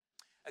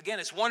Again,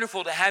 it's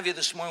wonderful to have you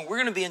this morning. We're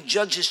going to be in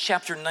Judges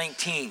chapter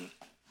 19.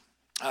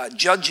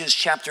 Judges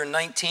chapter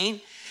 19.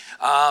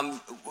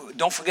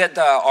 Don't forget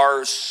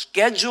our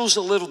schedule's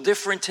a little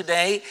different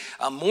today.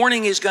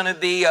 Morning is going to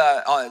be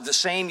the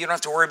same. You don't have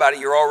to worry about it.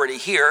 You're already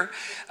here.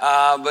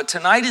 But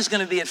tonight is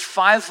going to be at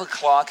 5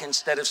 o'clock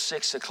instead of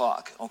 6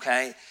 o'clock,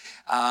 okay?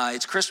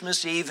 It's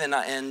Christmas Eve,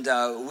 and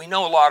we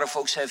know a lot of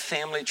folks have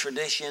family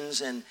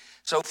traditions and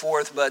so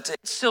forth, but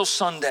it's still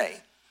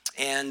Sunday.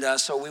 And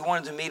so we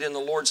wanted to meet in the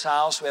Lord's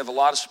house. We have a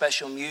lot of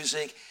special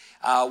music.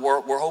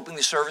 We're hoping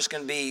the service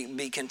can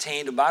be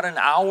contained about an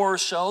hour or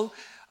so.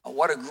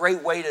 What a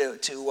great way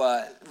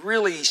to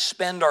really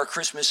spend our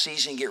Christmas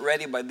season, get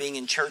ready by being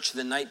in church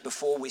the night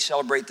before we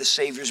celebrate the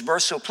Savior's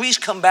birth. So please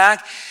come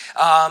back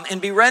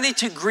and be ready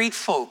to greet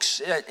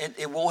folks.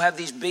 It will have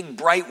these big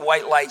bright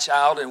white lights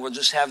out, and we'll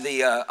just have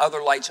the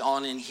other lights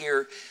on in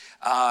here,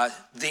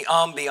 the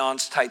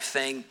ambiance type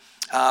thing.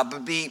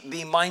 But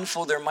be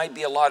mindful, there might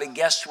be a lot of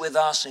guests with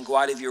us, and go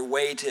out of your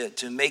way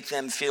to make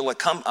them feel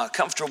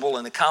comfortable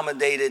and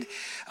accommodated.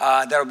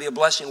 That'll be a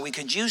blessing. We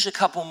could use a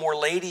couple more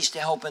ladies to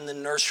help in the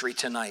nursery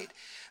tonight.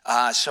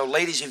 So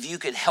ladies, if you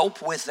could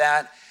help with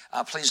that,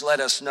 please let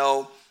us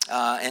know.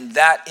 And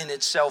that in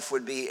itself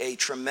would be a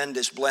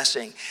tremendous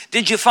blessing.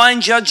 Did you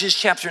find Judges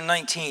chapter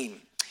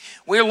 19?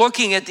 We're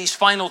looking at these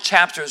final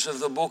chapters of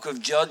the book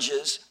of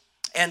Judges.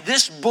 And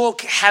this book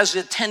has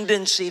a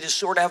tendency to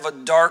sort of have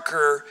a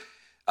darker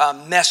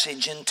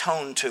message and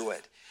tone to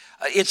it.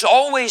 It's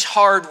always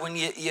hard when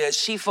you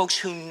see folks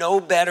who know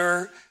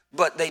better,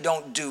 but they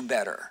don't do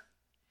better.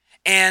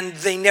 And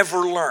they never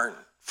learn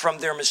from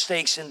their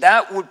mistakes. And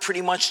that would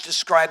pretty much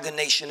describe the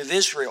nation of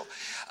Israel.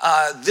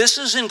 This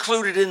is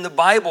included in the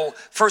Bible.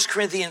 1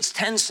 Corinthians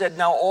 10 said,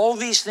 now all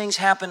these things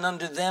happen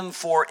unto them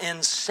for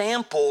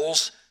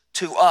ensamples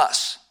to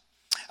us.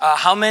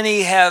 How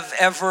many have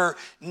ever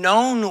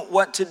known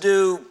what to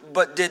do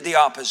but did the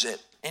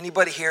opposite?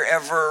 Anybody here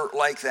ever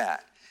like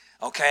that?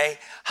 Okay.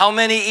 How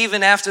many,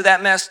 even after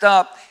that messed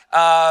up,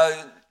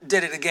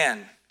 did it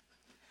again?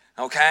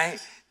 Okay.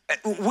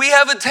 We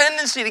have a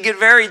tendency to get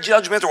very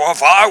judgmental. Well,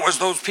 if I was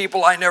those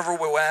people, I never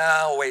would.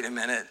 Well, wait a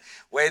minute.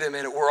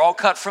 We're all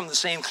cut from the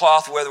same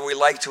cloth, whether we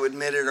like to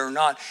admit it or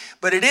not.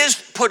 But it is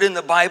put in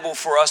the Bible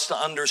for us to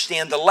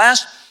understand. The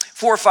last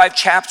 4 or 5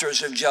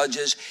 chapters of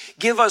Judges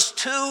give us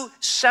 2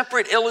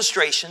 separate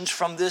illustrations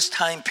from this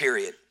time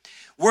period.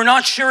 We're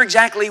not sure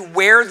exactly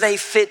where they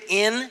fit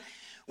in.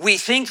 We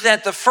think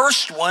that the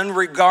first one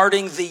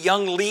regarding the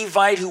young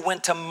Levite who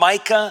went to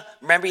Micah,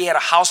 remember he had a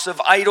house of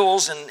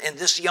idols, and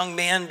this young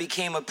man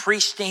became a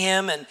priest to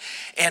him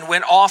and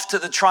went off to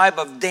the tribe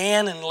of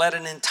Dan and led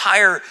an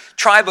entire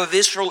tribe of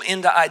Israel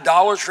into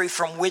idolatry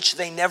from which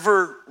they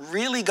never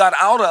really got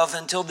out of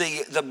until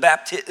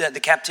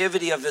the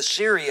captivity of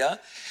Assyria.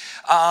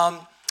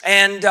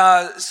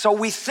 So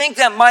we think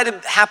that might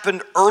have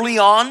happened early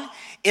on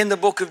in the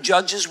book of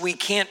Judges. We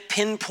can't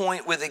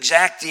pinpoint with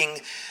exacting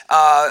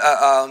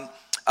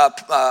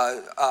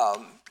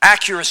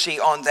accuracy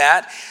on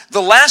that.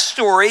 The last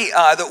story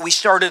that we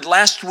started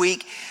last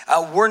week,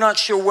 we're not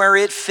sure where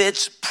it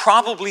fits,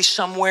 probably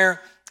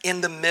somewhere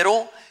in the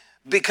middle,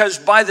 because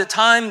by the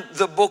time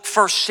the book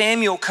 1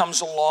 Samuel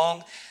comes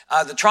along,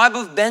 the tribe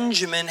of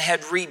Benjamin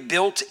had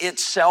rebuilt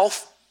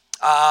itself,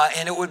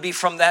 and it would be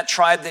from that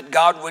tribe that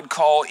God would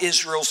call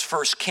Israel's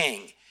first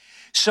king.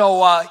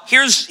 So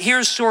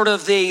here's sort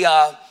of the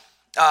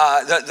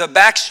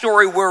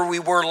backstory where we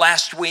were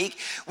last week.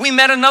 We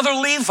met another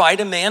Levite,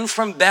 a man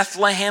from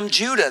Bethlehem,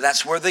 Judah.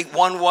 That's where the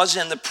one was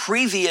in the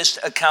previous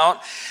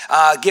account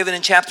given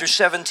in chapter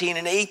 17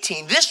 and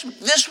 18. This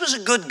was a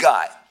good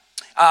guy.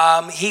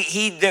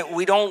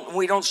 We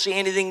don't see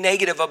anything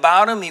negative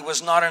about him. He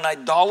was not an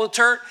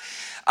idolater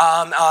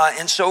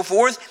and so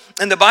forth.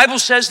 And the Bible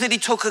says that he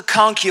took a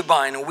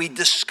concubine, and we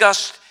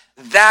discussed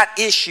that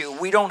issue.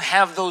 We don't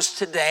have those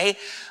today.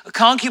 A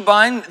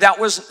concubine,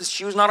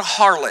 she was not a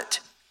harlot.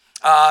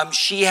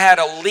 She had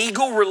a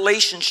legal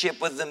relationship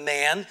with the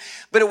man,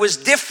 but it was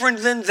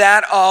different than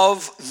that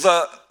of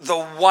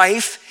the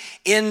wife,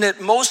 in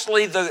that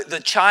mostly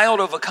the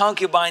child of a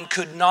concubine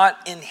could not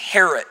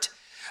inherit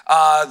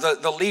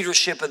the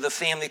leadership of the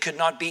family, could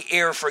not be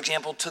heir, for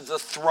example, to the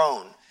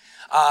throne,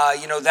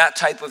 that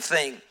type of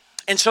thing.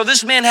 And so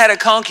this man had a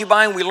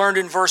concubine. We learned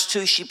in verse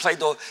 2, she played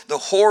the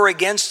whore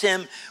against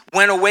him,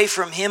 went away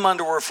from him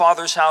unto her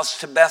father's house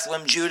to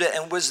Bethlehem, Judah,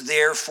 and was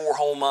there 4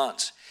 whole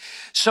months.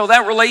 So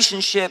that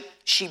relationship,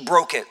 she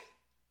broke it.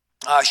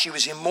 She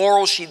was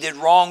immoral. She did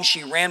wrong.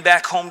 She ran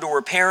back home to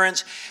her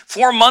parents.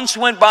 4 months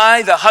went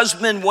by. The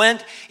husband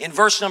went, in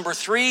verse number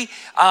 3,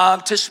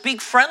 to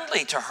speak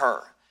friendly to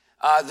her.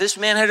 This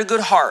man had a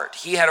good heart.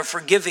 He had a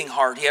forgiving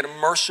heart. He had a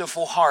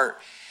merciful heart.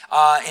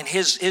 And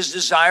his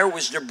desire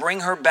was to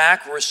bring her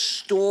back,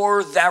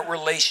 restore that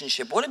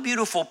relationship. What a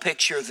beautiful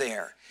picture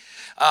there.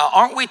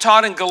 Aren't we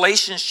taught in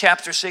Galatians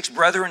chapter 6,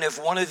 brethren, if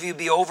one of you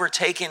be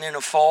overtaken in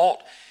a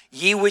fault,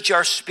 ye which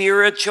are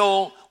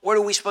spiritual, what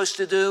are we supposed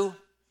to do?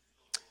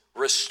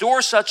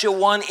 Restore such a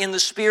one in the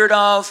spirit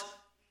of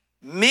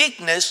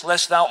meekness,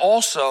 lest thou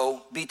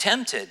also be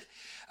tempted.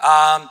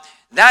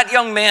 That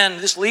young man,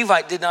 this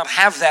Levite, did not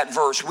have that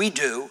verse. We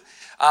do.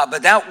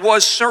 But that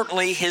was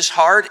certainly his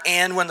heart.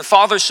 And when the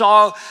father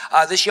saw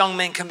this young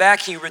man come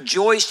back, he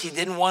rejoiced. He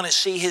didn't want to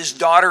see his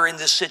daughter in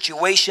this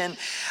situation.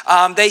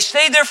 They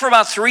stayed there for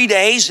about 3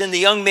 days. And the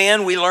young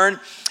man, we learned,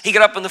 he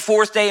got up on the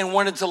fourth day and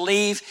wanted to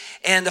leave.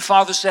 And the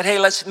father said, hey,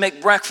 let's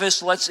make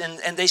breakfast.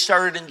 And they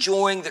started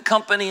enjoying the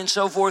company and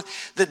so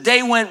forth. The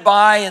day went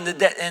by and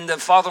the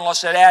father-in-law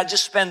said,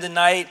 just spend the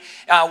night.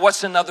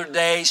 What's another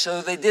day?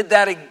 So they did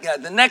that.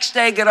 The next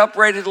day, got up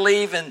ready to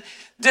leave and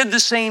did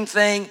the same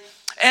thing.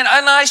 And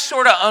I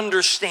sort of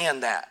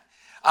understand that.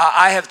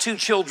 I have 2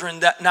 children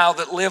that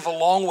live a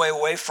long way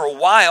away. For a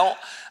while,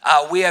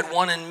 we had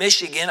one in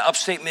Michigan,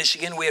 upstate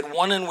Michigan. We had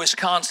one in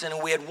Wisconsin,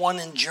 and we had one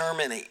in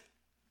Germany.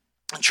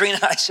 And Trina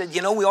and I said,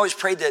 we always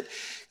prayed that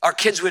our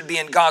kids would be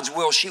in God's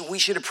will. We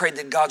should have prayed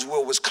that God's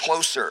will was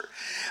closer.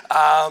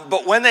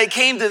 But when they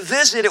came to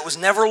visit, it was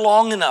never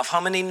long enough. How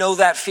many know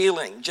that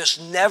feeling?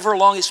 Just never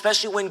long,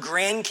 especially when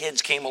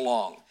grandkids came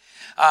along.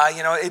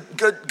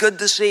 Good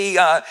to see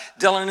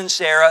Dylan and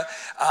Sarah.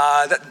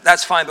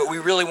 That's fine, but we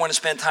really want to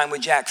spend time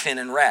with Jack, Finn,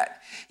 and Rhett.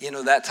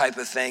 That type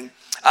of thing.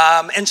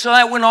 And so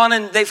that went on,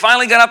 and they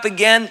finally got up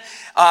again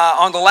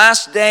on the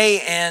last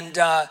day, and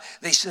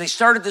they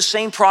started the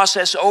same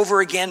process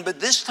over again. But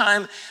this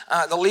time,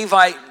 the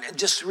Levite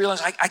just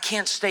realized, I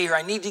can't stay here.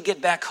 I need to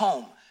get back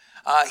home.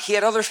 He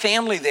had other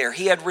family there.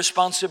 He had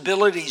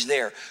responsibilities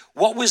there.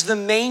 What was the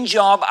main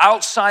job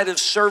outside of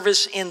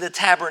service in the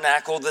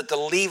tabernacle that the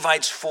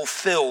Levites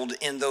fulfilled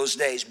in those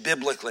days,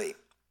 biblically?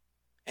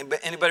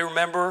 Anybody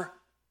remember?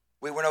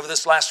 We went over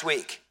this last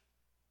week.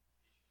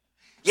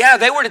 Yeah,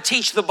 they were to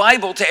teach the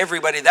Bible to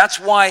everybody. That's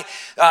why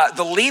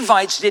the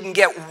Levites didn't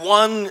get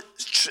one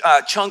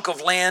chunk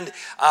of land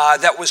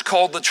that was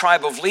called the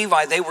tribe of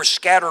Levi. They were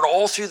scattered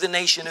all through the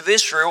nation of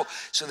Israel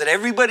so that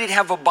everybody'd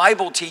have a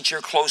Bible teacher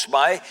close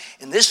by.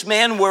 And this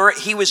man,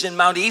 he was in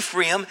Mount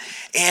Ephraim,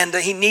 and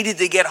he needed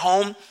to get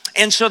home.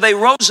 And so they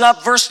rose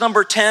up, verse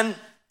number 10.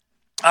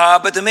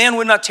 But the man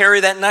would not tarry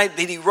that night,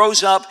 but he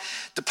rose up,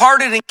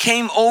 departed, and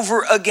came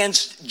over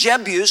against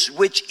Jebus,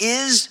 which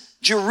is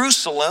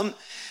Jerusalem.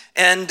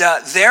 And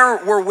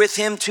there were with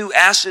him 2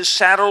 asses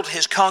saddled.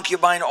 His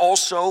concubine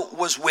also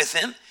was with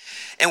him.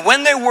 And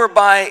when they were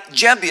by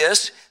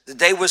Jebus, the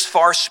day was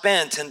far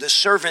spent. And the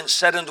servant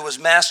said unto his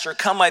master,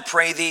 come, I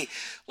pray thee,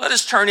 let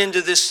us turn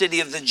into this city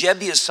of the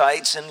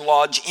Jebusites and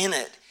lodge in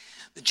it.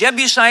 The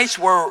Jebusites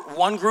were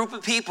one group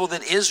of people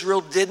that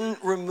Israel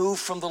didn't remove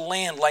from the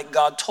land like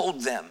God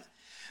told them.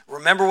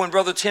 Remember when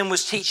Brother Tim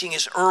was teaching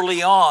us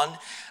early on,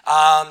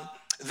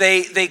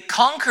 They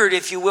conquered,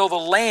 if you will, the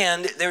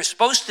land. They were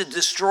supposed to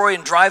destroy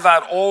and drive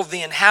out all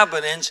the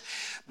inhabitants,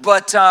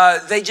 but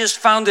they just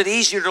found it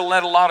easier to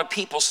let a lot of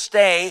people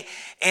stay.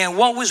 And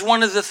what was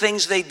one of the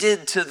things they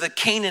did to the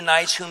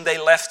Canaanites whom they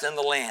left in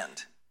the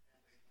land?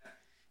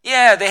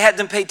 Yeah, they had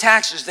them pay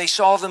taxes. They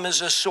saw them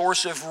as a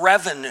source of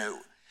revenue.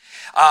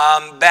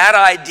 Bad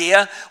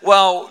idea.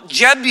 Well,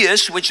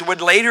 Jebus, which would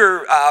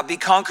later be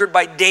conquered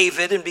by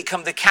David and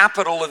become the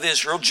capital of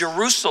Israel,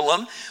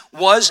 Jerusalem,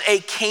 was a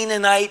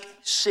Canaanite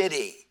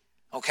city,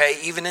 okay,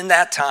 even in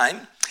that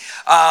time.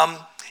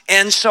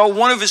 And so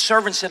one of his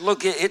servants said,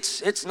 look,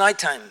 it's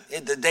nighttime.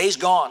 The day's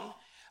gone.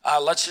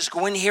 Let's just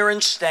go in here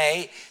and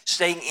stay.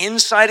 Staying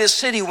inside a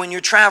city when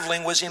you're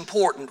traveling was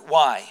important.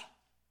 Why?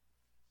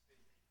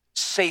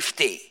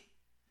 Safety,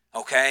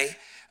 okay?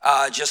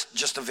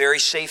 Just a very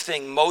safe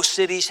thing. Most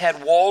cities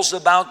had walls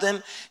about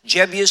them.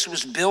 Jebus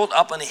was built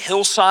up on a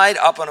hillside,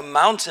 up on a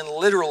mountain,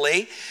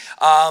 literally.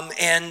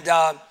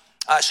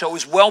 So it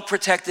was well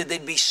protected.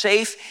 They'd be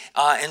safe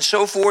and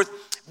so forth.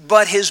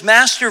 But his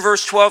master,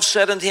 verse 12,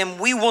 said unto him,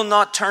 we will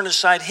not turn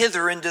aside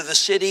hither into the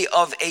city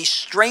of a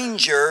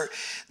stranger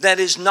that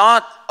is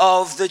not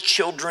of the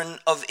children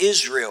of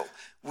Israel.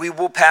 We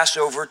will pass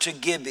over to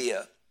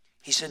Gibeah.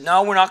 He said,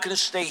 no, we're not going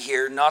to stay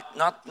here,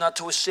 not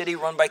to a city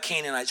run by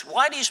Canaanites.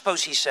 Why do you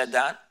suppose he said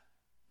that?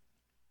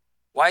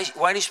 Why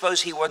do you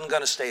suppose he wasn't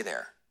going to stay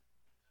there?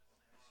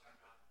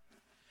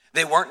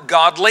 They weren't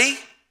godly,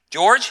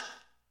 George?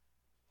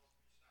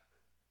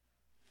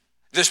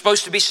 They're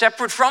supposed to be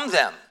separate from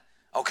them.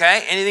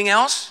 Okay, anything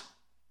else?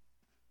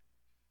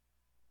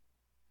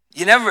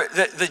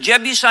 The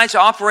Jebusites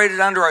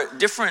operated under a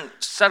different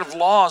set of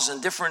laws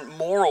and different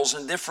morals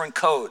and different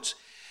codes.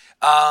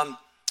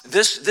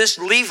 This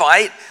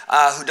Levite,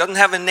 who doesn't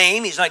have a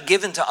name, he's not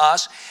given to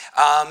us,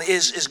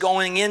 is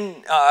going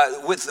in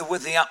with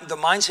the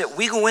mindset,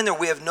 we go in there,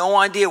 we have no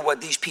idea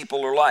what these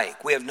people are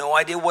like. We have no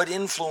idea what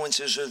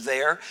influences are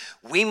there.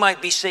 We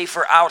might be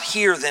safer out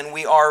here than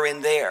we are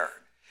in there.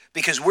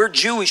 Because we're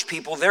Jewish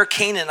people, they're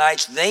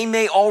Canaanites. They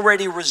may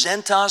already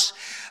resent us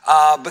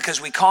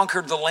because we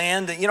conquered the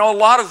land. A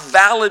lot of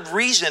valid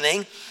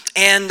reasoning.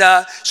 And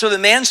so the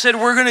man said,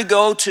 we're going to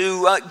go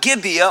to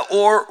Gibeah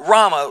or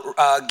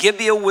Ramah.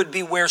 Gibeah would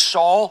be where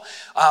Saul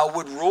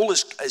would rule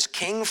as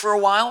king for a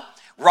while.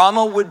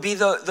 Ramah would be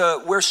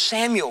the where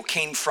Samuel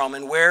came from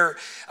and where,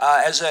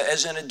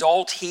 as an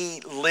adult,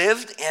 he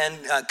lived and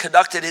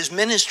conducted his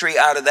ministry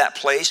out of that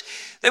place.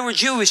 They were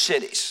Jewish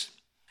cities.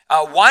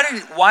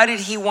 Why did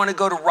he want to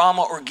go to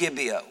Ramah or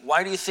Gibeah?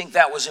 Why do you think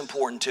that was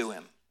important to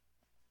him?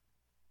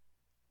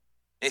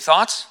 Any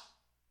thoughts?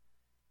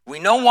 We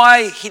know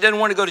why he didn't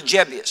want to go to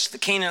Jebus. The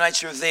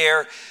Canaanites are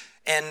there,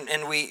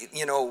 and we,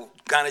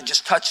 kind of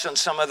just touched on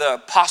some of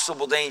the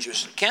possible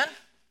dangers. Ken?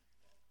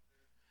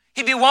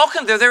 He'd be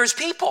welcome there. They're his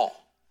people.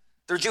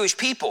 They're Jewish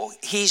people.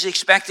 He's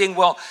expecting,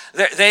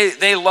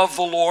 they love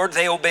the Lord.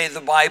 They obey the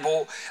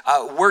Bible.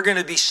 We're going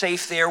to be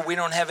safe there. We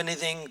don't have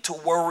anything to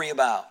worry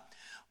about.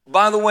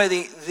 By the way,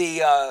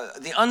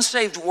 the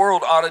unsaved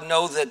world ought to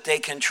know that they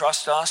can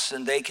trust us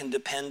and they can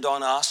depend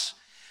on us.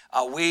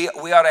 We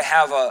ought to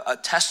have a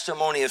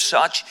testimony of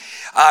such.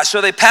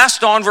 So they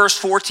passed on, verse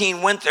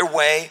 14, went their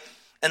way,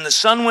 and the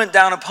sun went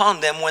down upon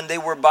them when they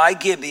were by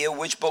Gibeah,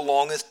 which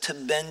belongeth to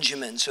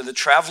Benjamin. So they're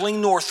traveling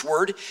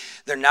northward.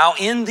 They're now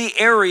in the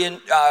area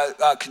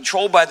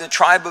controlled by the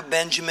tribe of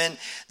Benjamin.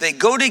 They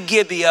go to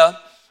Gibeah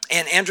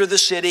and enter the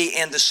city,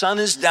 and the sun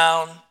is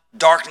down,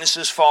 darkness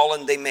has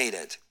fallen, they made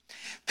it.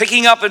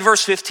 Picking up at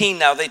verse 15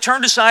 now, they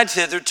turned aside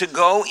thither to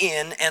go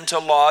in and to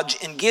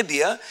lodge in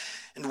Gibeah.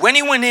 And when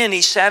he went in,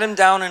 he sat him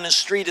down in a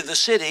street of the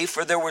city,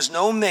 for there was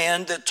no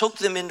man that took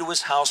them into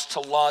his house to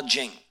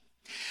lodging.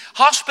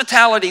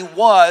 Hospitality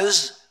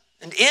was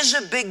and is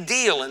a big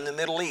deal in the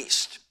Middle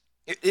East.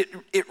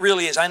 It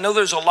really is. I know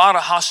there's a lot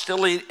of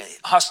hostilities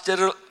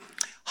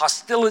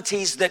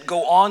that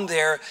go on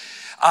there,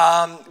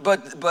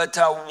 but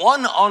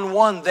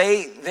one-on-one,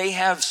 they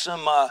have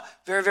some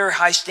very, very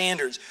high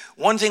standards.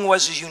 One thing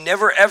is you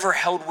never ever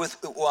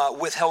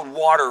withheld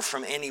water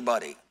from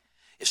anybody.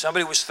 If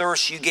somebody was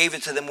thirsty, you gave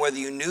it to them whether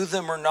you knew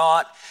them or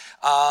not.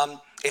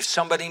 If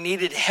somebody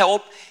needed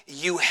help,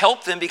 you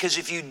helped them, because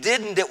if you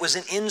didn't, it was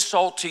an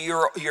insult to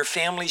your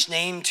family's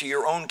name, to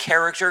your own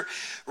character.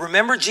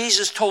 Remember,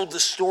 Jesus told the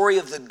story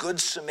of the Good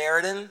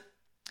Samaritan?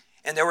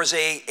 And there was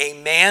a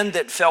man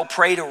that fell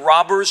prey to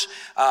robbers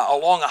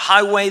along a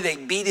highway. They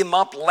beat him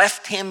up,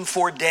 left him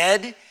for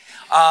dead.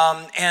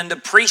 And the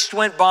priest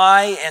went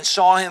by and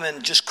saw him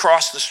and just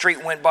crossed the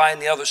street, went by on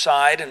the other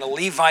side. And a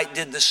Levite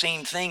did the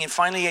same thing. And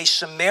finally, a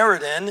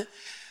Samaritan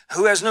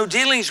who has no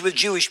dealings with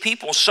Jewish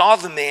people saw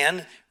the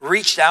man,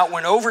 reached out,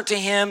 went over to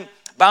him,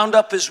 bound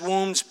up his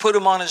wounds, put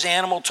him on his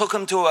animal, took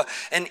him to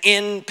an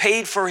inn,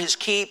 paid for his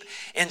keep,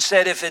 and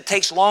said, if it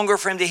takes longer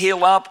for him to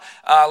heal up,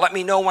 let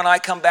me know when I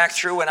come back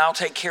through and I'll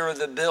take care of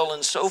the bill,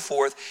 and so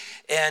forth.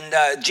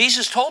 And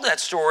Jesus told that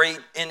story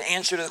in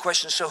answer to the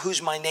question, so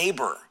who's my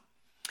neighbor?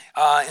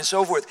 And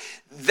so forth.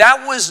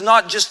 That's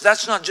not just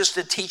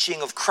a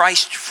teaching of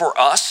Christ for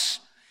us.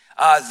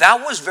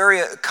 That was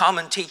very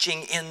common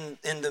teaching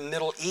in the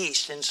Middle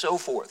East and so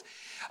forth.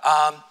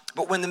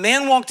 But when the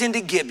man walked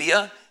into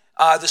Gibeah,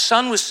 the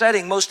sun was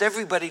setting, most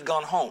everybody had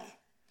gone home.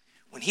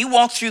 When he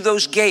walked through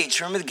those gates,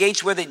 remember the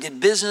gates where they did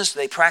business,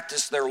 they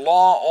practiced their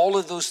law, all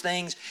of those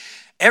things,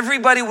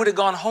 everybody would have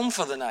gone home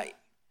for the night.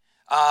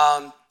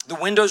 The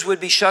windows would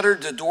be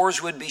shuttered, the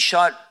doors would be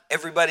shut,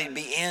 everybody would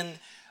be in.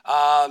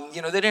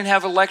 They didn't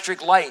have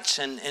electric lights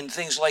and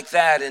things like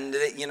that. And,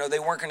 they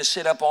weren't going to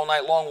sit up all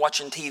night long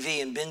watching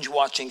TV and binge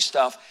watching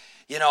stuff.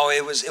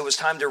 It was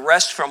time to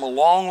rest from a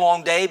long,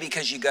 long day,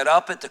 because you got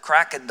up at the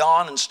crack of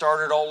dawn and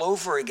started all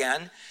over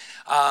again,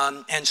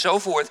 and so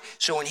forth.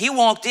 So when he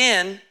walked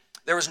in,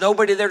 there was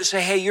nobody there to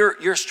say, hey,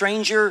 you're a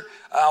stranger.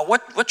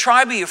 What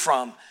tribe are you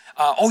from?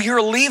 You're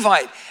a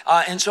Levite,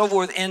 and so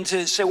forth. And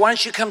to say, why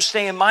don't you come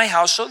stay in my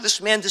house? So this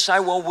man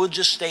decided, we'll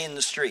just stay in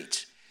the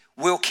streets.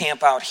 We'll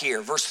camp out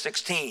here. Verse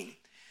 16,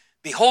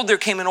 behold, there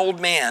came an old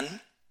man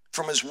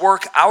from his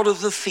work out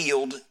of the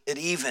field at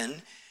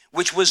even,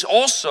 which was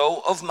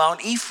also of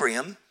Mount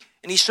Ephraim,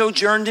 and he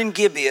sojourned in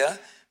Gibeah,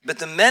 but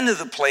the men of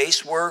the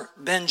place were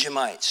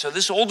Benjamites. So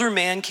this older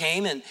man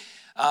came, and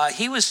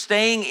he was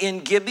staying in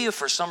Gibeah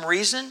for some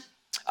reason.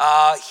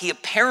 He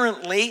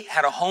apparently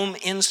had a home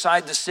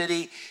inside the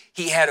city.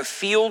 He had a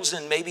fields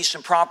and maybe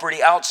some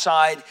property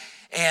outside.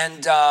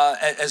 And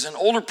as an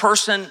older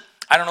person,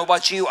 I don't know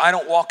about you, I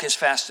don't walk as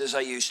fast as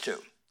I used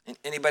to.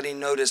 Anybody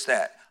notice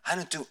that? I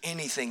don't do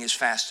anything as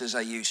fast as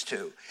I used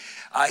to.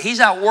 He's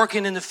out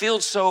working in the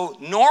field, so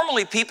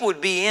normally people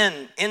would be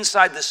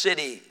inside the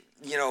city,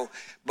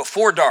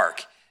 before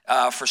dark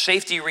for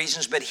safety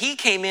reasons. But he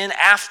came in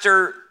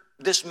after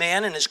this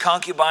man and his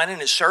concubine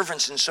and his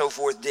servants and so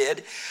forth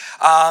did.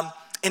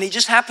 And he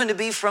just happened to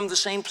be from the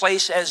same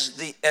place as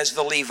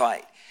the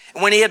Levite.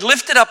 And when he had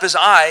lifted up his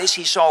eyes,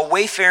 he saw a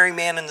wayfaring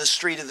man in the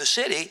street of the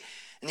city.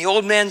 And the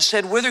old man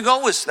said, whither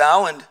goest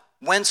thou, and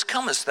whence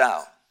comest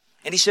thou?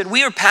 And he said,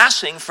 we are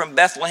passing from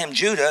Bethlehem,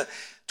 Judah,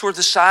 toward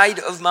the side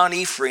of Mount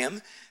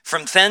Ephraim.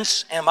 From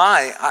thence am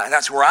I.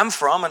 That's where I'm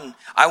from. And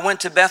I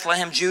went to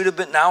Bethlehem, Judah,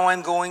 but now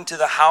I'm going to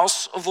the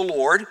house of the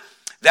Lord.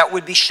 That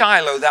would be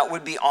Shiloh. That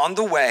would be on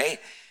the way.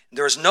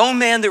 There is no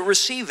man that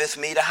receiveth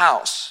me to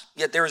house.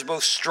 Yet there is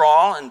both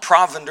straw and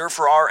provender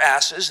for our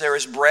asses. There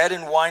is bread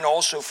and wine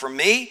also for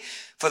me,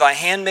 for thy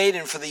handmaid,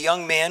 and for the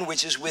young man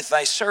which is with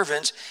thy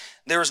servants.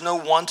 There is no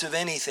want of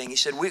anything. He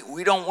said,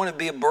 we don't want to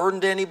be a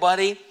burden to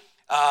anybody.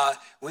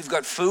 We've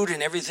got food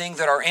and everything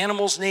that our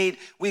animals need.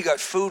 We got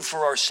food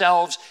for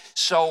ourselves.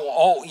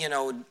 So,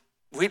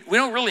 we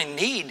don't really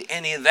need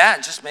any of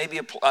that. Just maybe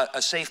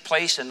a safe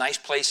place, a nice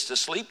place to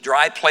sleep,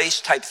 dry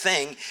place type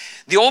thing.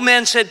 The old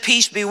man said,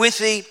 peace be with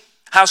thee.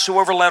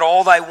 Howsoever, let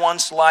all thy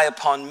wants lie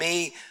upon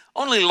me.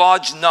 Only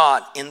lodge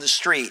not in the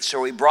street.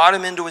 So he brought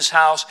him into his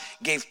house,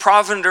 gave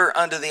provender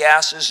unto the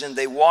asses, and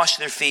they washed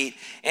their feet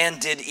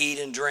and did eat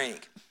and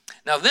drink.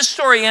 Now, if this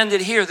story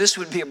ended here, this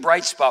would be a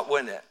bright spot,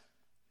 wouldn't it?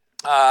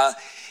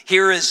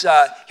 Here's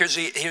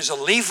a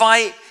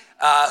Levite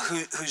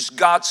who's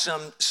got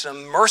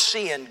some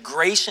mercy and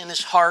grace in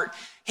his heart.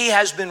 He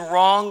has been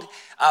wronged,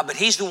 but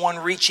he's the one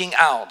reaching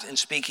out and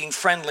speaking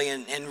friendly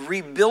and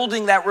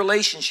rebuilding that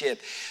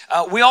relationship.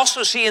 We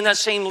also see in that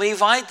same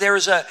Levite,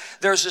 there's a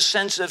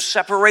sense of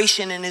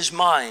separation in his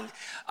mind.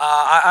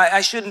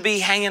 I shouldn't be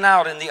hanging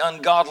out in the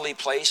ungodly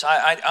place.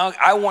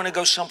 I want to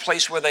go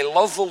someplace where they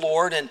love the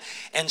Lord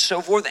and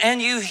so forth.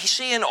 And you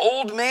see an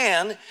old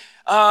man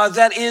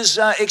that is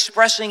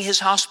expressing his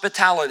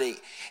hospitality.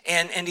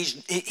 And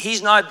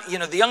he's not,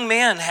 the young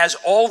man has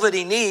all that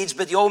he needs,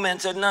 but the old man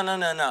said,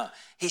 no.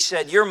 He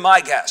said, you're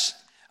my guest.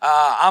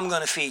 I'm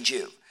going to feed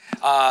you.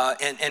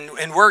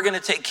 And we're going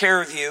to take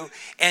care of you.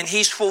 And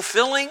he's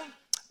fulfilling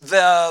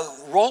the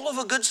role of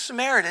a good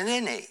Samaritan,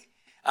 isn't he?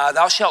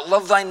 Thou shalt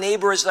love thy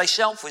neighbor as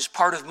thyself was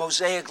part of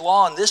Mosaic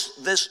law. And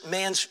this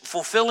man's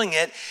fulfilling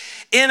it.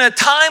 In a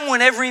time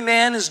when every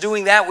man is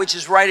doing that which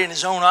is right in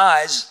his own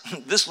eyes,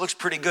 this looks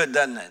pretty good,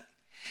 doesn't it?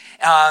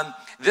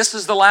 This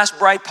is the last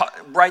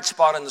bright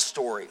spot in the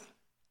story.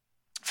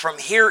 From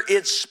here,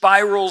 it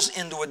spirals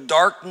into a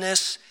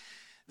darkness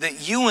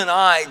that you and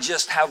I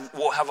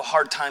will have a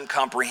hard time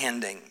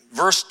comprehending.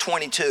 Verse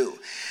 22.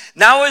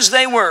 Now as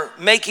they were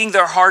making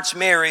their hearts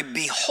merry,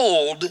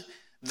 behold,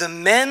 the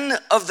men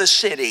of the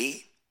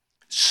city,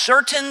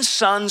 certain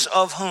sons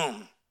of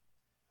whom?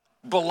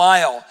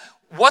 Belial.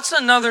 What's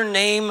another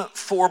name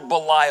for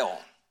Belial?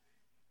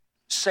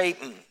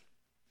 Satan.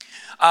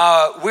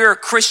 We're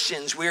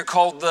Christians. We are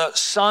called the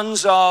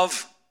sons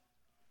of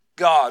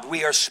God.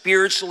 We are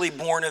spiritually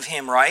born of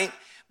him, right?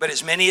 But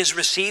as many as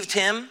received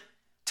him,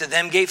 to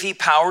them gave he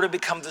power to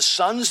become the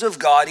sons of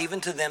God,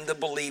 even to them that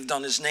believed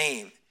on his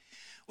name.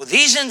 Well,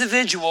 these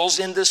individuals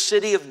in the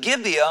city of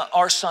Gibeah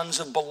are sons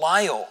of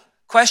Belial.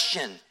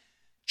 Question,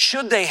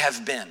 should they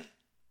have been?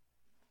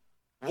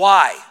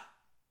 Why?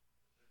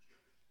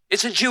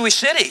 It's a Jewish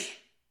city.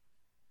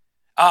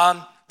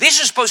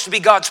 These are supposed to be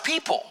God's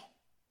people.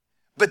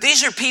 But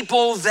these are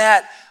people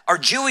that are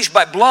Jewish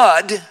by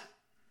blood,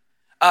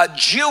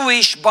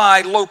 Jewish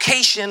by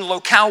location,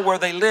 locale where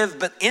they live,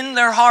 but in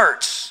their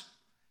hearts,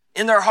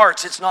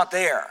 it's not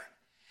there.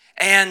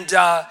 And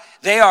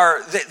they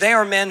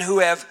are men who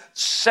have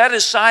set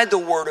aside the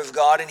word of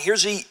God. And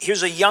here's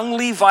a young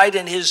Levite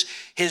and his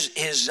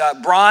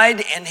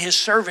bride and his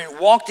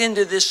servant walked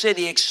into this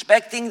city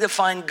expecting to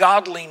find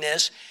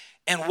godliness,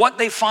 and what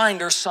they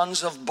find are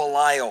sons of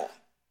Belial.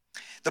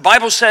 The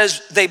Bible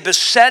says they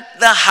beset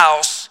the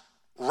house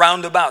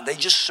round about. They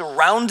just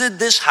surrounded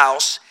this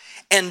house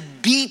and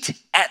beat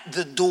at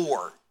the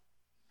door.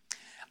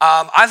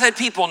 I've had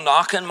people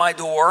knock on my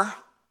door.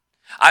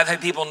 I've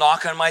had people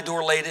knock on my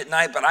door late at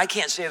night, but I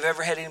can't say I've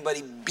ever had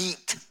anybody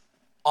beat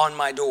on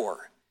my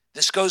door.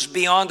 This goes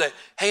beyond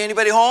hey,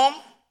 anybody home?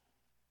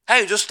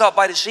 Hey, just stop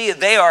by to see you.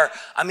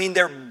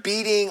 They're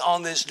beating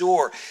on this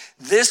door.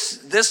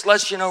 This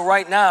lets you know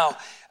right now,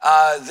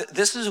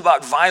 this is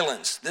about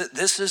violence.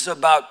 This is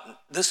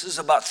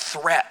about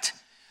threat.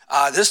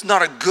 This is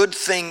not a good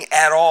thing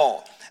at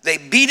all. They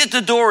beat at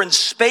the door and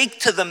spake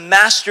to the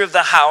master of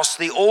the house,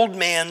 the old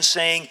man,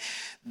 saying,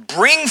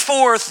 bring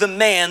forth the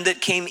man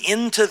that came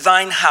into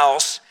thine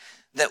house,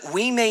 that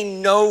we may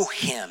know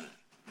him.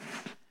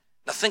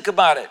 Now think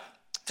about it.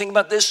 Think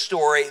about this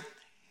story.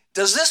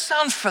 Does this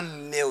sound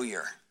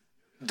familiar?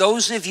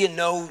 Those of you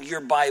know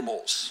your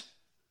Bibles.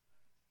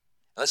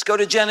 Let's go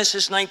to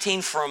Genesis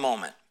 19 for a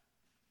moment.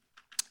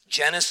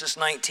 Genesis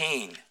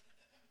 19.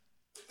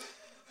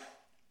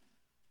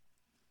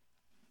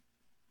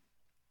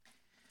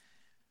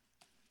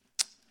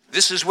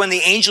 This is when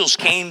the angels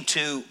came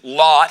to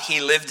Lot. He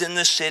lived in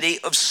the city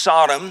of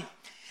Sodom,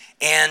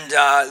 and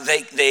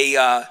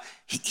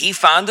he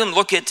found them.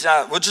 Look at,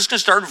 we're just going to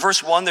start in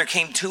verse 1. There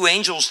came two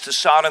angels to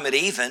Sodom at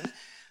even,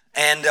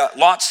 and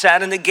Lot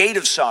sat in the gate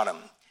of Sodom.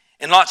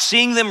 And Lot,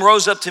 seeing them,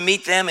 rose up to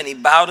meet them, and he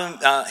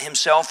bowed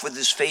himself with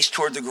his face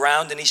toward the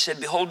ground, and he said,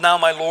 behold now,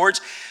 my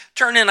lords,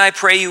 turn in, I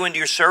pray you, into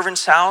your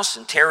servant's house,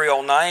 and tarry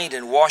all night,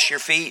 and wash your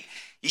feet.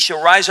 You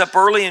shall rise up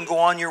early and go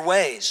on your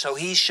ways. So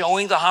he's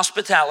showing the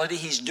hospitality.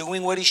 He's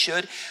doing what he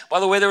should. By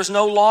the way, there was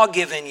no law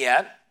given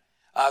yet.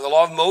 The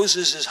law of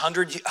Moses is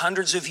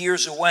hundreds of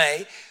years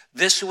away.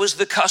 This was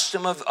the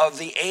custom of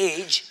the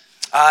age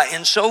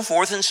and so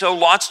forth. And so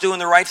Lot's doing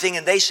the right thing.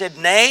 And they said,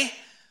 nay,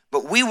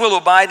 but we will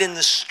abide in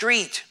the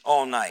street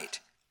all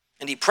night.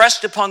 And he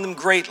pressed upon them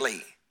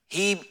greatly.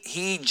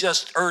 He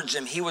just urged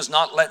them. He was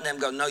not letting them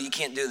go, no, you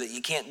can't do that.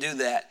 You can't do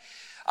that.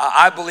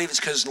 I believe it's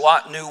because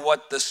Lot knew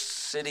what the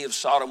city of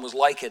Sodom was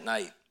like at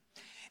night.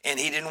 and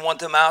he didn't want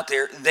them out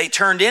there. They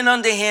turned in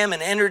unto him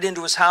and entered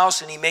into his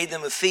house, and he made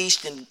them a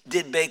feast and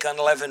did bake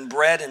unleavened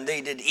bread, and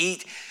they did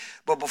eat.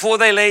 But before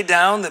they lay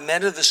down, the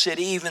men of the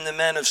city, even the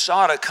men of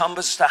Sodom,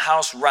 compassed the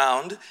house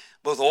round,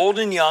 both old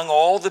and young,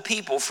 all the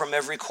people from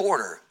every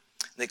quarter.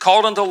 They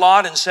called unto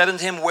Lot and said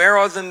unto him, Where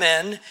are the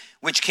men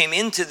which came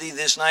into thee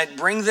this night?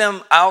 Bring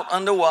them out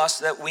unto us,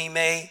 that we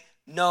may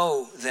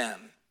know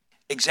them.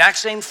 Exact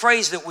same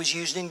phrase that was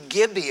used in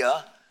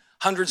Gibeah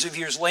hundreds of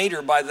years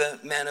later by the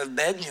men of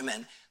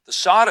Benjamin.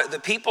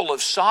 The people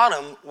of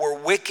Sodom were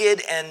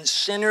wicked and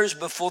sinners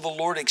before the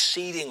Lord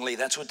exceedingly.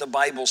 That's what the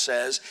Bible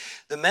says.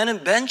 The men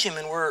of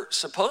Benjamin were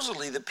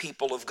supposedly the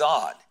people of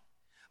God.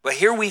 But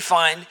here we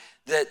find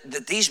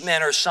that these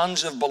men are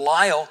sons of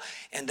Belial,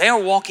 and they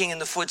are walking in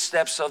the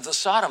footsteps of the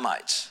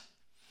Sodomites.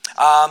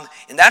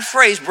 And that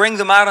phrase, bring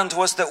them out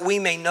unto us that we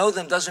may know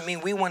them, doesn't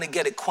mean we want to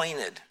get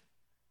acquainted.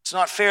 It's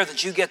not fair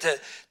that you get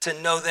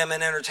to know them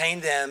and entertain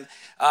them.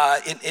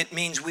 It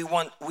means we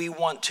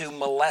want to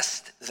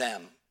molest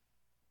them.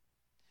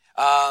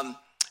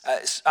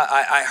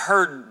 I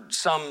heard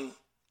some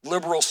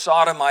liberal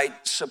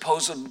sodomite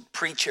supposed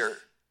preacher.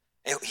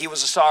 He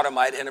was a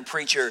sodomite and a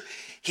preacher.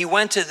 He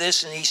went to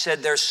this and he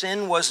said their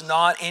sin was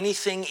not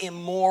anything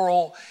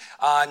immoral,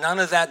 none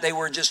of that. They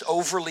were just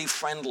overly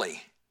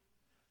friendly.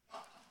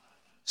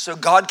 So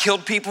God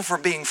killed people for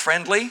being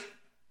friendly?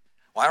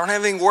 Well, I don't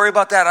have anything to worry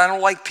about that. I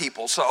don't like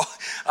people. So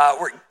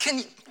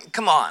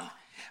come on.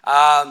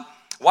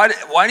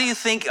 Why do you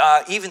think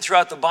even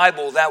throughout the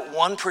Bible that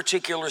one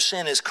particular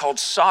sin is called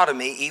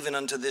sodomy even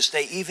unto this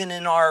day? Even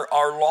in our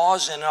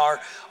laws and our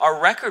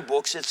record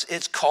books,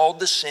 it's called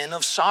the sin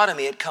of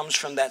sodomy. It comes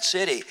from that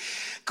city.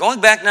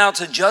 Going back now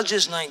to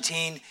Judges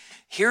 19,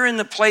 here in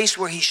the place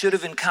where he should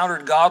have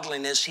encountered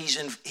godliness,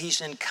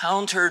 he's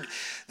encountered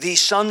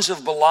these sons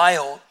of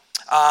Belial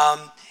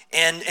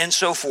and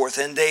so forth.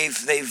 And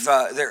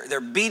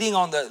they're beating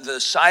on the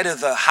side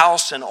of the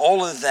house and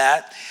all of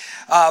that.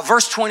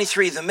 Verse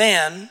 23, the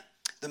man,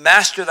 the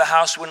master of the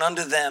house, went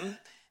unto them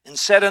and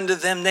said unto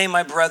them, Nay,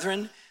 my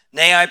brethren,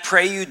 nay, I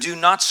pray you, do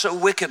not so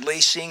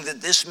wickedly, seeing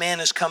that this man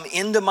has come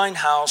into mine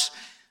house,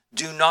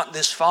 do not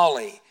this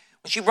folly.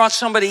 When you brought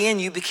somebody in,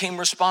 you became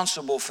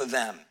responsible for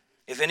them.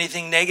 If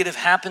anything negative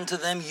happened to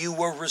them, you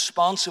were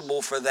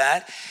responsible for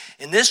that.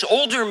 And this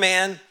older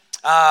man,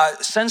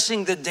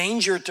 sensing the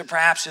danger to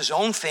perhaps his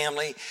own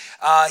family,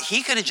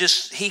 he could have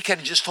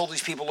just told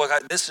these people, look,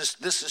 this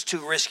is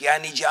too risky. I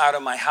need you out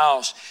of my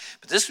house.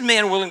 But this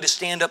man willing to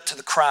stand up to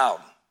the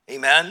crowd.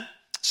 Amen.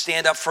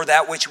 Stand up for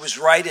that which was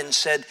right and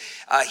said,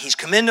 he's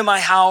come into my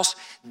house.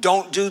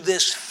 Don't do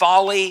this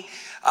folly.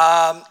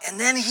 And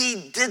then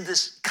he did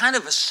this kind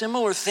of a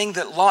similar thing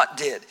that Lot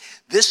did.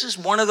 This is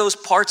one of those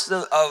parts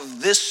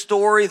of this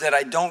story that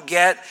I don't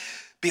get.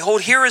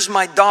 Behold, here is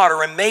my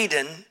daughter, a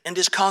maiden, and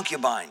his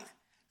concubine.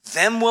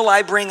 Them will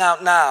I bring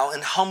out now,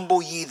 and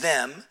humble ye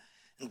them,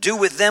 and do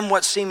with them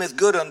what seemeth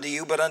good unto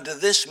you, but unto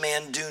this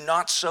man do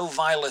not so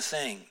vile a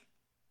thing.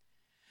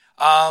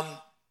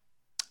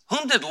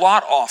 Whom did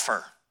Lot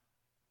offer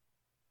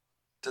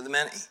to the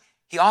men?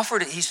 He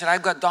offered it. He said,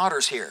 I've got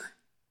daughters here.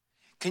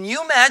 Can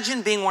you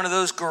imagine being one of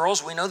those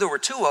girls? We know there were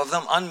two of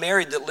them,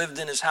 unmarried, that lived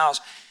in his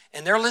house,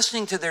 and they're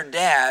listening to their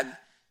dad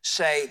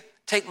say,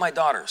 take my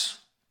daughters,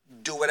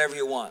 do whatever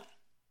you want.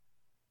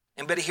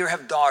 Anybody here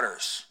have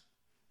daughters?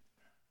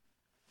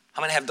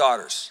 How many have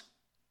daughters?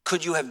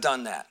 Could you have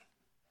done that?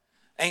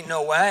 Ain't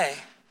no way.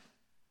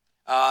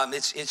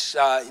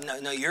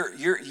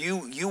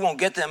 You won't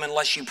get them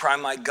unless you pry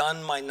my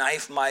gun, my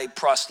knife, my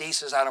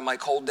prosthesis out of my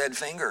cold dead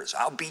fingers.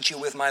 I'll beat you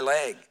with my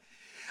leg.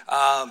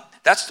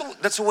 That's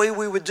the way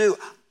we would do.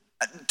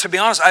 To be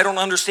honest, I don't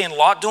understand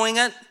Lot doing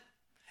it,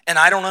 and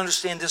I don't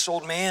understand this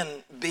old man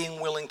being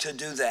willing to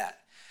do that.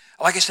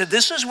 Like I said,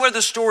 this is where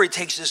the story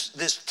takes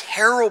this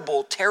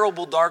terrible,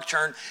 terrible dark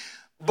turn.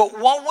 But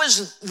what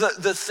was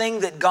the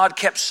thing that God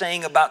kept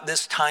saying about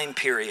this time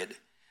period?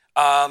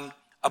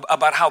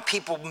 About how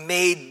people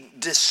made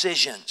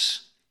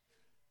decisions.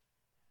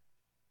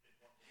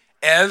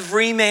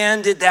 Every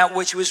man did that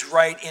which was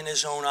right in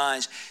his own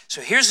eyes.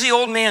 So here's the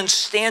old man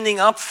standing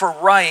up for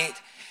right,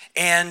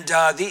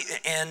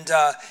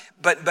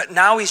 but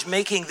now he's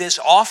making this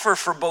offer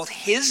for both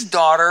his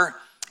daughter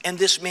and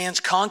this man's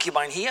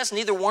concubine. He has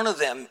neither one of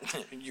them.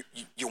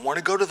 You want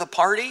to go to the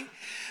party?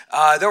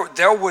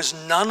 There was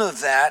none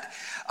of that.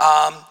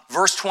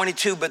 Verse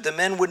 22, but the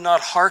men would not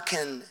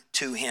hearken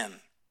to him.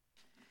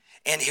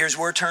 And here's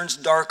where it turns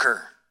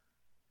darker.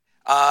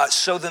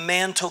 So the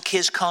man took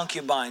his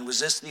concubine. Was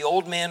this the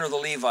old man or the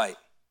Levite?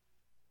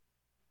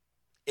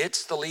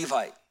 It's the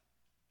Levite.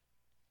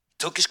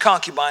 Took his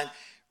concubine.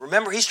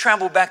 Remember, he's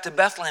traveled back to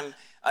Bethlehem.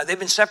 They've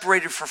been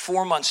separated for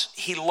 4 months.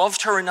 He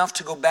loved her enough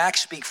to go back,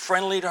 speak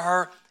friendly to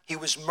her. He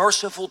was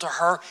merciful to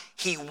her.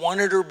 He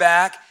wanted her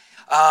back.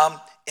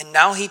 And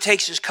now he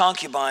takes his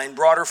concubine,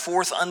 brought her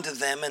forth unto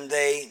them, and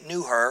they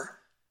knew her,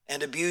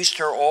 and abused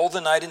her all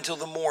the night until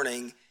the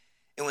morning.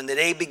 And when the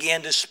day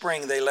began to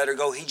spring, they let her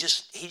go. He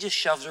just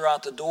shoved her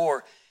out the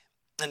door,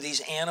 and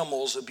these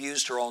animals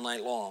abused her all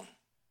night long.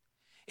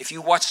 if you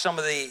watch some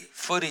of the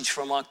footage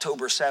from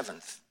October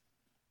 7th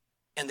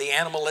and the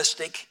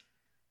animalistic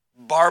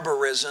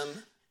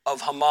barbarism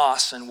of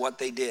Hamas and what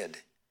they did,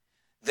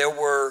 there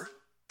were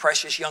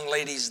precious young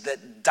ladies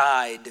that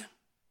died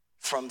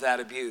from that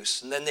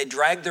abuse. And then they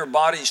dragged their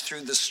bodies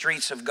through the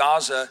streets of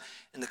Gaza,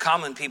 and the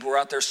common people were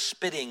out there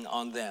spitting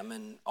on them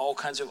and all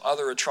kinds of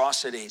other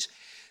atrocities.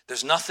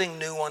 There's nothing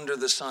new under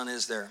the sun,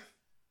 is there?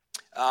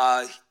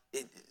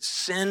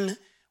 Sin,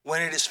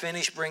 when it is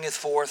finished, bringeth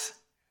forth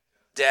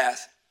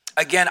death.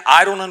 Again,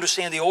 I don't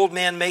understand the old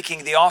man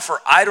making the offer.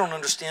 I don't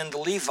understand the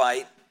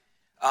Levite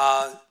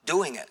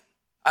doing it.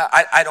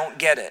 I don't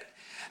get it.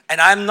 And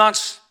I'm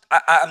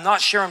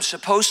not sure I'm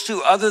supposed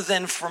to, other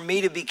than for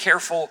me to be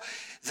careful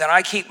that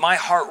I keep my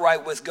heart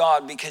right with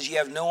God, because you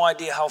have no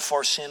idea how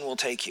far sin will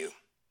take you.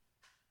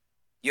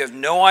 You have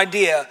no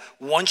idea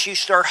once you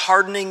start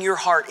hardening your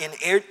heart in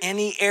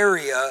any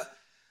area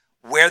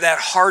where that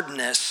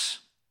hardness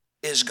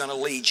is going to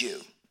lead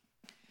you.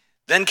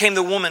 Then came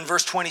the woman,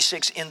 verse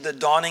 26, in the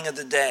dawning of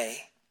the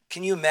day.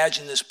 Can you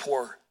imagine this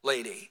poor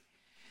lady?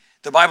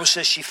 The Bible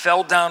says she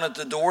fell down at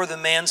the door of the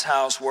man's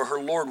house where her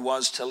Lord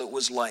was till it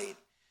was light.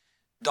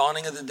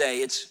 Dawning of the day,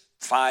 it's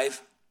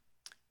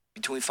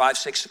between 5,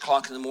 6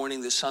 o'clock in the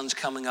morning, the sun's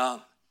coming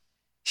up.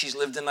 She's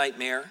lived a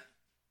nightmare.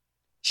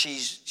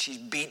 She's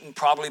beaten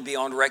probably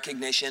beyond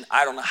recognition.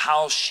 I don't know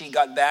how she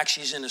got back.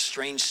 She's in a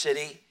strange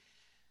city.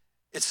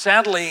 It's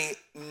sadly,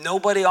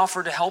 nobody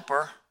offered to help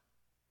her.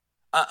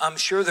 I'm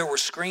sure there were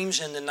screams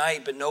in the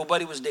night, but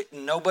nobody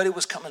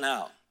was coming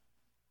out.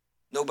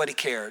 Nobody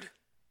cared.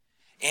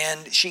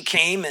 And she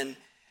came and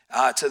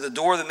to the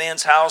door of the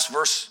man's house,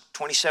 verse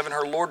 27,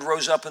 her Lord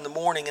rose up in the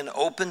morning and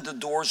opened the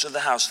doors of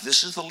the house.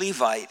 This is the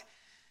Levite.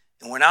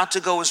 And went out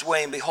to go his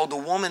way. And behold, the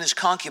woman, his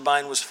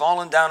concubine, was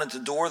fallen down at the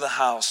door of the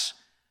house.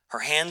 Her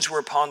hands were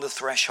upon the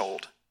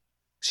threshold.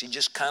 She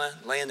just kind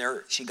of laying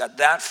there. She got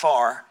that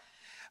far.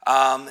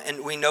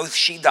 And we know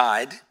she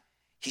died.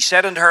 He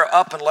said unto her,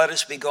 up and let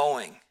us be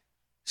going.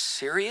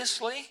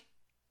 Seriously?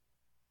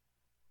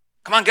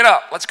 Come on, get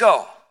up. Let's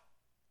go.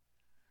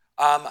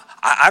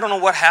 I don't know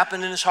what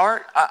happened in his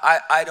heart.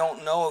 I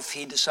don't know if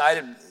he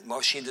decided, well,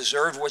 she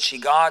deserved what she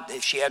got,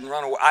 if she hadn't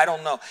run away. I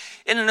don't know.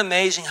 Isn't it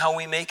amazing how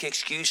we make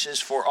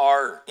excuses for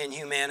our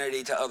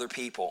inhumanity to other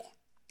people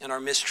and our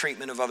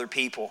mistreatment of other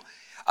people?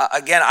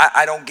 Again,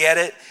 I don't get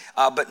it,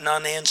 but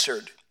none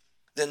answered.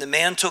 Then the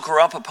man took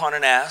her up upon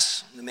an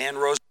ass. The man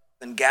rose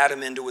up and gat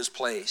him into his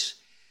place.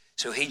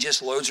 So he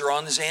just loads her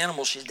on his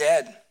animal. She's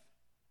dead.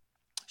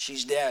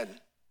 She's dead.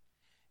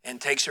 And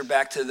takes her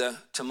back to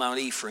Mount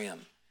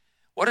Ephraim.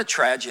 What a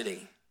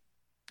tragedy.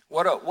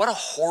 What a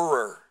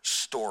horror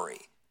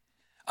story.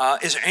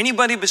 Is there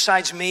anybody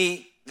besides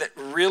me that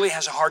really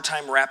has a hard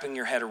time wrapping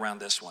your head around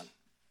this one?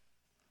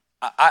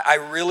 I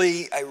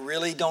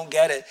really don't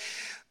get it.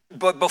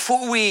 But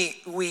before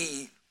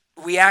we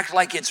act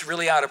like it's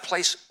really out of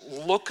place,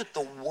 look at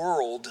the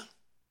world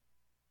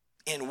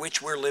in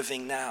which we're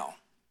living now.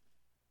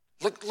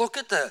 Look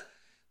at the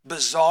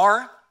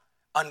bizarre,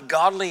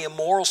 ungodly,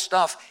 immoral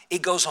stuff.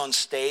 It goes on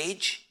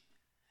stage.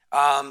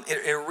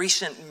 At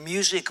recent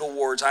music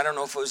awards, I don't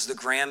know if it was the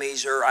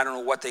Grammys or I don't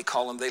know what they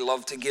call them. They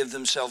love to give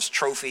themselves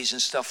trophies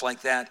and stuff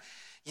like that.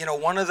 You know,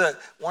 one of the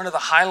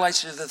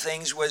highlights of the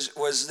things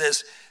was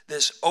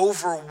this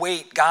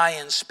overweight guy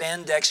in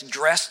spandex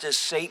dressed as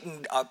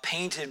Satan,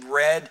 painted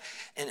red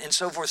and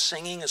so forth,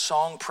 singing a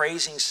song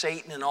praising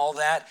Satan and all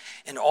that.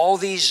 And all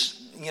these,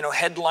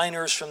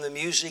 headliners from the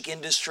music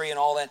industry and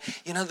all that,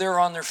 they're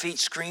on their feet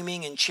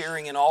screaming and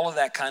cheering and all of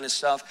that kind of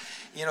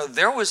stuff.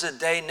 There was a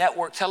day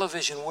network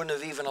television wouldn't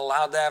have even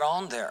allowed that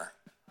on there.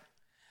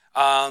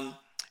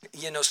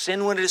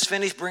 Sin, when it is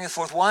finished, bringeth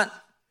forth what?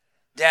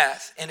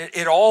 Death. And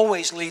it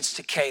always leads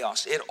to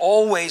chaos. It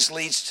always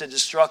leads to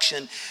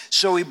destruction.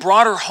 So he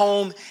brought her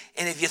home.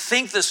 And if you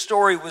think the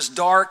story was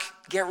dark,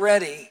 get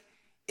ready.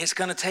 It's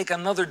going to take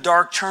another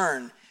dark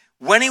turn.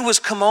 When he was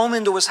come home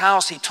into his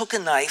house, he took a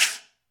knife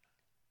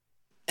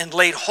and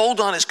laid hold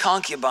on his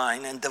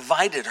concubine and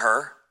divided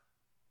her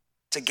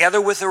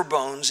together with her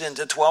bones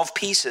into 12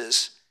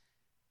 pieces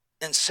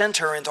and sent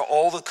her into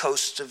all the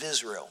coasts of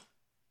Israel.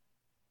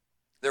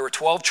 There were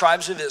 12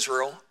 tribes of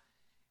Israel.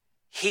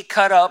 He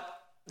cut up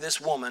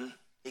this woman,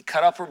 he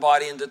cut up her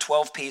body into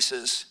 12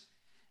 pieces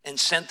and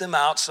sent them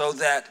out so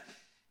that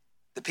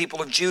the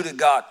people of Judah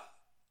got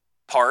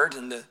part,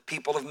 and the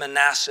people of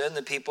Manasseh and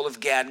the people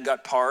of Gad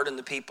got part, and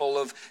the people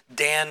of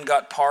Dan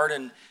got part,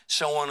 and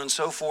so on and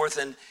so forth.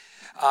 And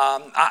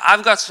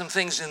I've got some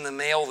things in the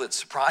mail that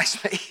surprise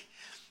me.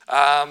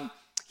 That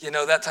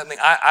type of thing.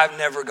 I've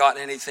never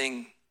gotten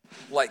anything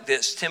like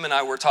this. Tim and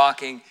I were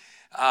talking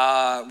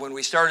when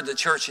we started the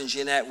church in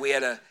Jeanette. We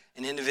had an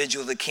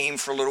individual that came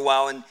for a little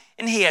while, and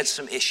he had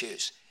some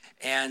issues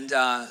and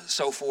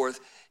so forth.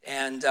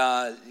 And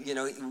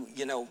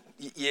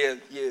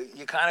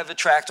you kind of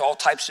attract all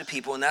types of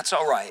people, and that's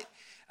all right.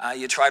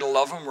 You try to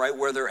love them right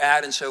where they're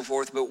at and so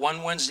forth. But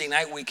one Wednesday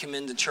night we come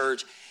into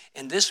church,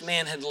 and this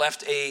man had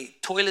left a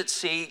toilet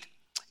seat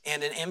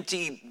and an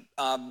empty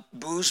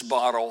booze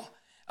bottle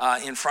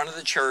in front of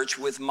the church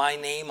with my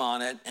name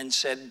on it and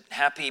said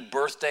happy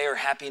birthday or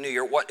happy new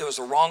year. It was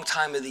the wrong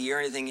time of the year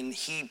or anything, and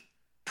he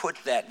put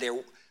that there.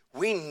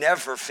 We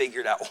never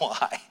figured out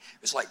why.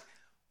 It was like,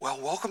 well,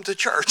 welcome to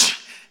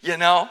church, you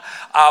know.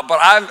 But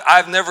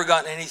I've never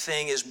gotten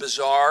anything as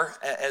bizarre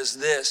as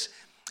this.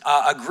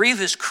 A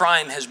grievous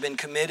crime has been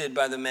committed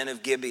by the men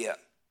of Gibeah,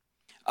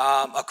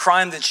 a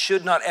crime that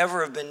should not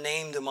ever have been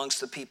named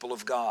amongst the people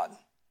of God.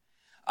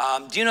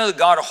 Do you know that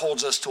God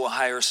holds us to a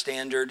higher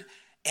standard,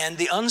 and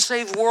the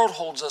unsaved world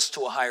holds us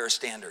to a higher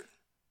standard?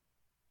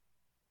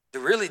 They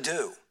really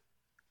do.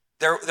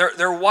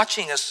 They're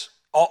watching us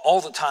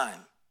all the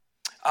time.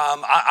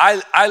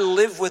 I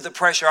live with the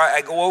pressure.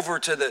 I go over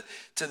to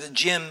the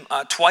gym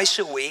twice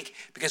a week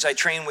because I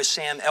train with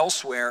Sam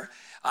elsewhere.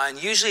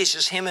 And usually it's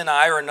just him and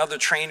I or another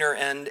trainer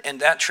and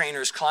that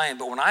trainer's client.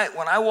 But when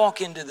I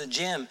walk into the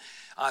gym,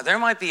 there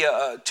might be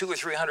 200 or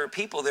 300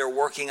 people there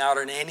working out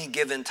at any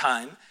given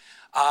time.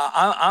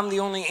 I'm the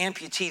only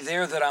amputee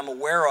there that I'm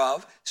aware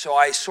of, so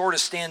I sort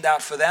of stand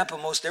out for that,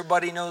 but most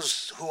everybody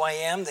knows who I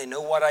am. They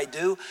know what I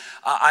do.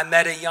 I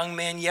met a young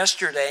man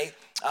yesterday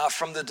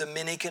from the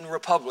Dominican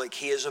Republic.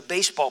 He is a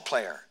baseball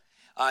player,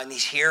 and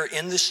he's here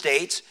in the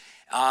States,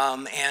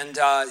 and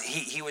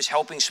he was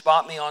helping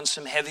spot me on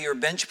some heavier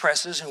bench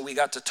presses, and we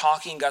got to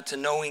talking, got to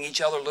knowing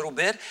each other a little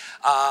bit.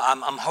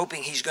 I'm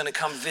hoping he's going to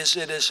come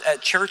visit us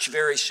at church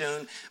very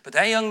soon, but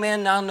that young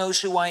man now knows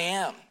who I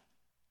am,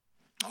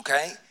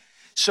 okay?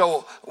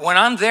 So when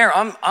I'm there,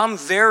 I'm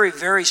very,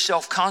 very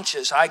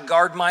self-conscious. I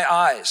guard my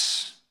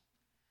eyes.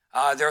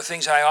 There are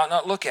things I ought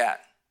not look at.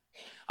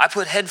 I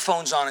put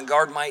headphones on and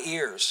guard my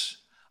ears.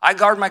 I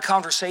guard my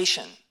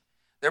conversation.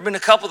 There have been a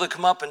couple that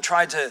come up and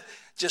tried to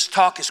just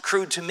talk as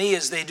crude to me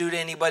as they do to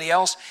anybody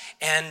else,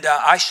 and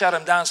I shut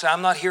them down and said,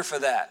 I'm not here for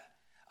that.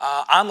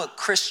 I'm a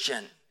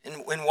Christian.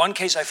 In one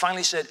case, I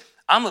finally said,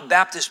 I'm a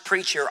Baptist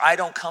preacher. I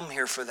don't come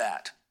here for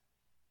that.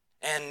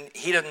 And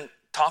he doesn't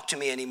talk to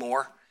me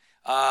anymore.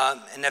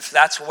 And if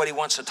that's what he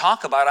wants to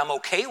talk about, I'm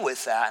okay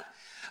with that.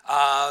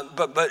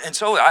 And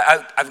so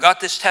I've got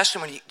this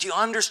testimony. Do you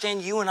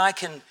understand? You and I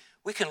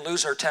we can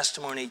lose our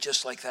testimony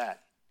just like that.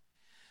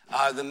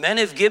 The men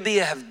of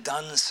Gibeah have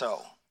done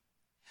so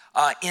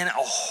in a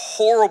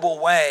horrible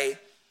way.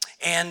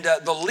 And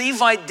the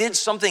Levite did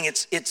something.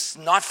 It's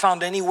not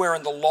found anywhere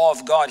in the law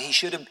of God. He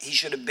should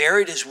have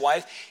buried his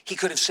wife. He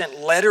could have sent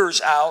letters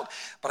out,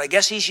 but I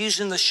guess he's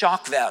using the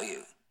shock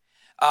value.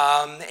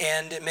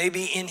 And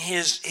maybe in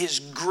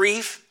his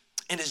grief,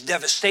 in his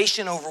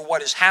devastation over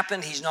what has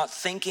happened, he's not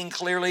thinking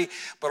clearly.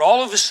 But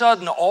all of a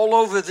sudden, all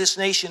over this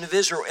nation of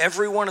Israel,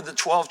 every one of the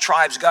 12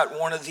 tribes got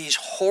one of these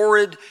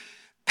horrid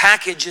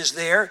packages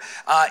there.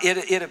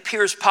 It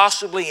appears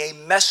possibly a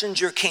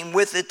messenger came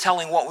with it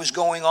telling what was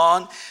going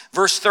on.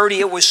 Verse 30,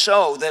 it was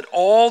so that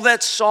all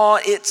that saw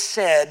it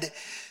said,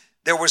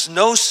 there was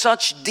no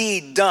such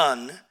deed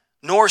done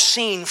nor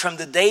seen from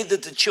the day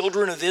that the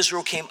children of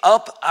Israel came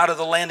up out of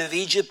the land of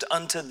Egypt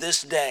unto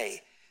this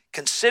day.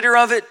 Consider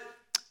of it,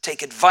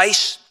 take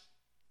advice,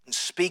 and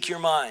speak your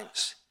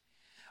minds.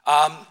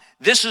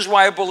 This is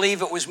why I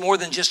believe it was more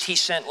than just he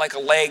sent like a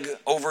leg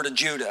over to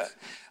Judah.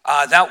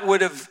 That would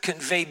have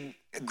conveyed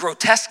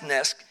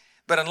grotesqueness,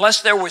 but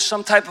unless there was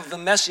some type of a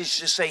message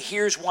to say,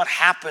 here's what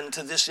happened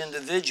to this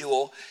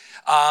individual,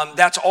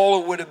 that's all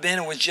it would have been.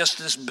 It was just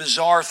this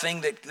bizarre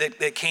thing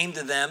that came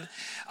to them.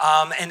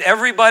 And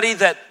everybody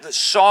that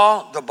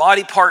saw the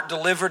body part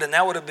delivered, and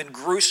that would have been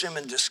gruesome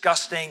and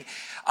disgusting,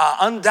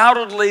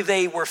 undoubtedly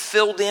they were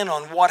filled in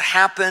on what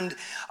happened.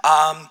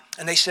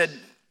 And they said,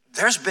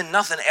 there's been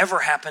nothing ever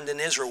happened in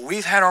Israel.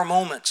 We've had our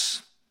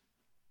moments,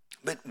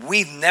 but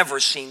we've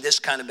never seen this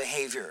kind of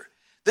behavior.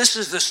 This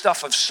is the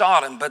stuff of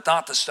Sodom, but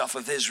not the stuff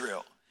of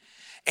Israel.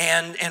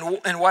 And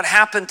what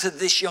happened to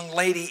this young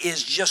lady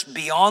is just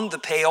beyond the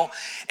pale.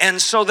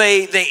 And so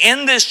they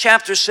end this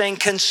chapter saying,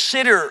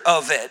 consider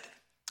of it.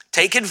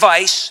 Take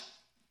advice,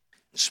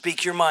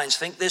 speak your minds.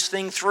 Think this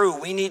thing through.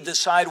 We need to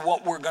decide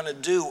what we're going to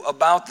do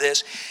about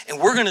this. And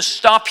we're going to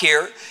stop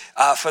here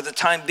for the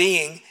time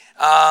being.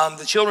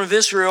 The children of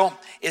Israel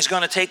is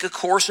going to take a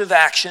course of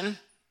action.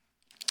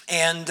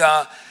 And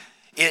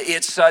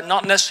it's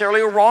not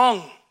necessarily a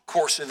wrong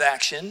course of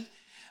action.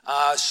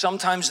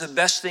 Sometimes the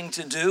best thing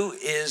to do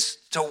is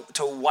to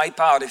wipe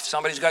out. If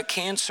somebody's got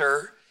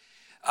cancer,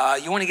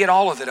 you want to get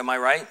all of it, am I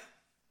right?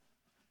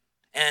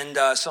 And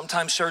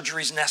sometimes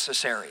surgery is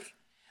necessary.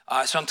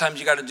 Sometimes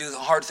you got to do the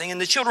hard thing.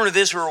 And the children of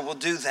Israel will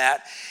do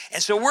that.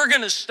 And so we're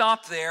going to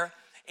stop there.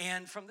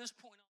 And from this point on.